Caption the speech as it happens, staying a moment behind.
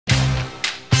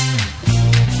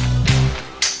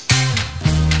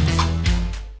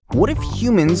What if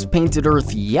humans painted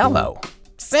Earth yellow?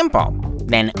 Simple.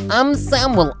 Then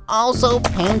AumSum will also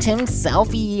paint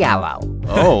himself yellow.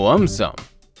 Oh, AumSum.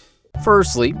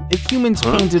 Firstly, if humans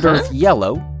painted Earth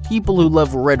yellow, people who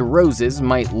love red roses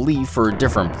might leave for a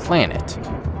different planet.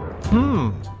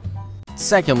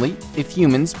 Secondly, if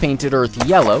humans painted Earth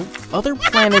yellow, other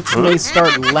planets may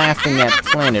start laughing at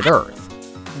planet Earth.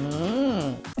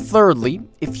 Thirdly,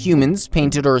 if humans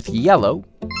painted Earth yellow,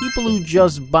 people who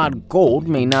just bought gold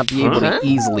may not be able to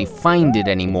easily find it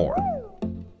anymore.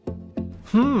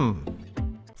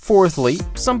 Fourthly,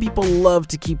 some people love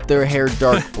to keep their hair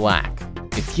dark black.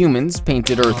 If humans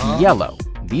painted Earth yellow,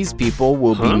 these people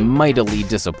will be mightily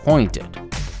disappointed.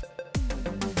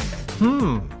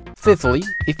 Fifthly,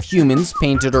 if humans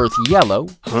painted Earth yellow,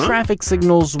 traffic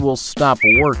signals will stop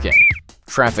working.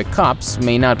 Traffic cops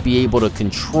may not be able to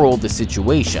control the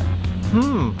situation.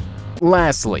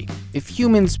 Lastly, if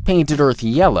humans painted Earth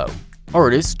yellow,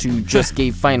 artist who just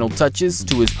gave final touches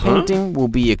to his painting will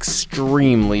be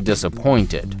extremely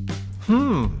disappointed.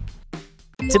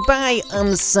 To buy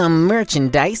AumSum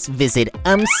merchandise, visit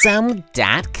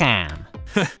AumSum.com.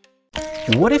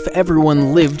 What if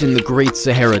everyone lived in the Great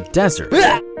Sahara Desert?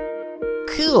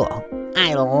 Cool.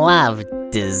 I love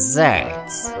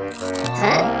desserts.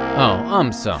 Oh,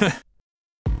 AumSum.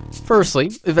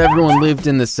 Firstly, if everyone lived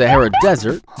in the Sahara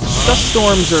Desert, dust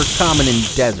storms are common in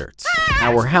deserts.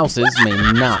 Our houses may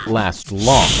not last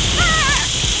long.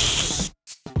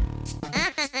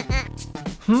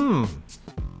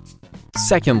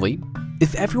 Secondly,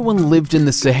 if everyone lived in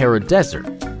the Sahara Desert,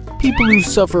 people who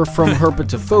suffer from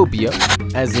herpetophobia,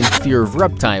 as in fear of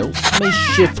reptiles, may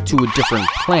shift to a different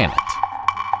planet.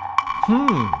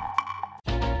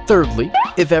 Thirdly,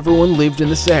 if everyone lived in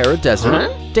the Sahara Desert,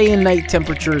 day and night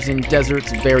temperatures in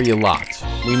deserts vary a lot.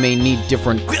 We may need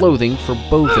different clothing for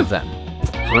both of them.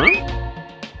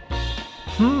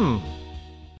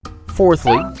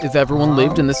 Fourthly, if everyone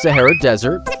lived in the Sahara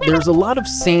Desert, there's a lot of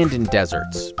sand in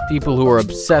deserts. People who are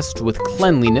obsessed with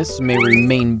cleanliness may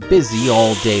remain busy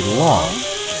all day long.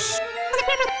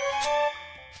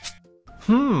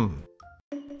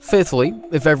 Fifthly,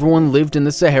 if everyone lived in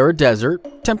the Sahara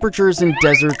Desert, temperatures in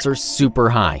deserts are super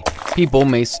high. People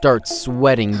may start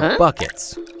sweating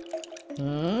buckets.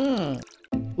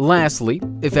 Lastly,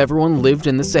 if everyone lived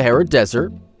in the Sahara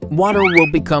Desert, water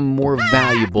will become more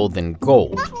valuable than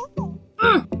gold.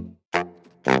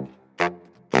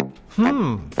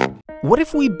 What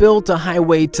if we built a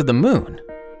highway to the moon?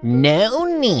 No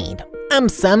need.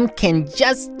 AumSum can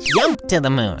just jump to the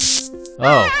moon.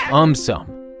 Oh, AumSum.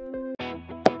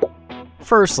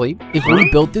 Firstly, if we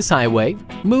built this highway,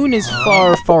 moon is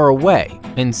far, far away.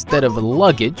 Instead of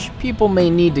luggage, people may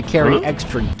need to carry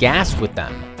extra gas with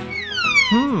them.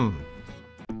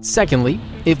 Secondly,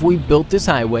 if we built this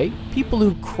highway, people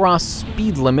who cross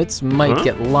speed limits might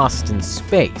get lost in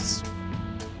space.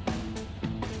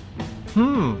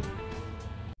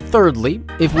 Thirdly,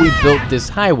 if we built this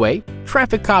highway,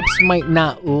 traffic cops might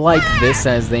not like this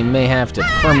as they may have to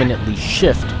permanently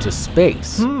shift to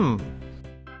space.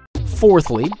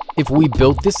 Fourthly, if we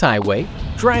built this highway,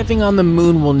 driving on the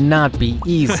moon will not be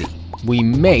easy. We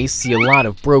may see a lot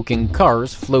of broken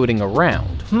cars floating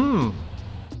around.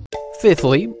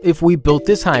 Fifthly, if we built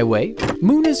this highway,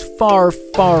 moon is far,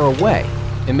 far away.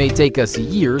 It may take us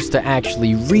years to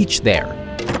actually reach there.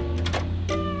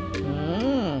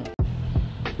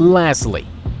 Lastly,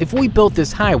 if we built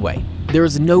this highway, there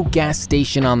is no gas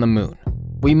station on the moon.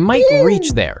 We might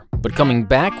reach there, but coming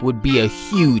back would be a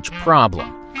huge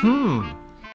problem.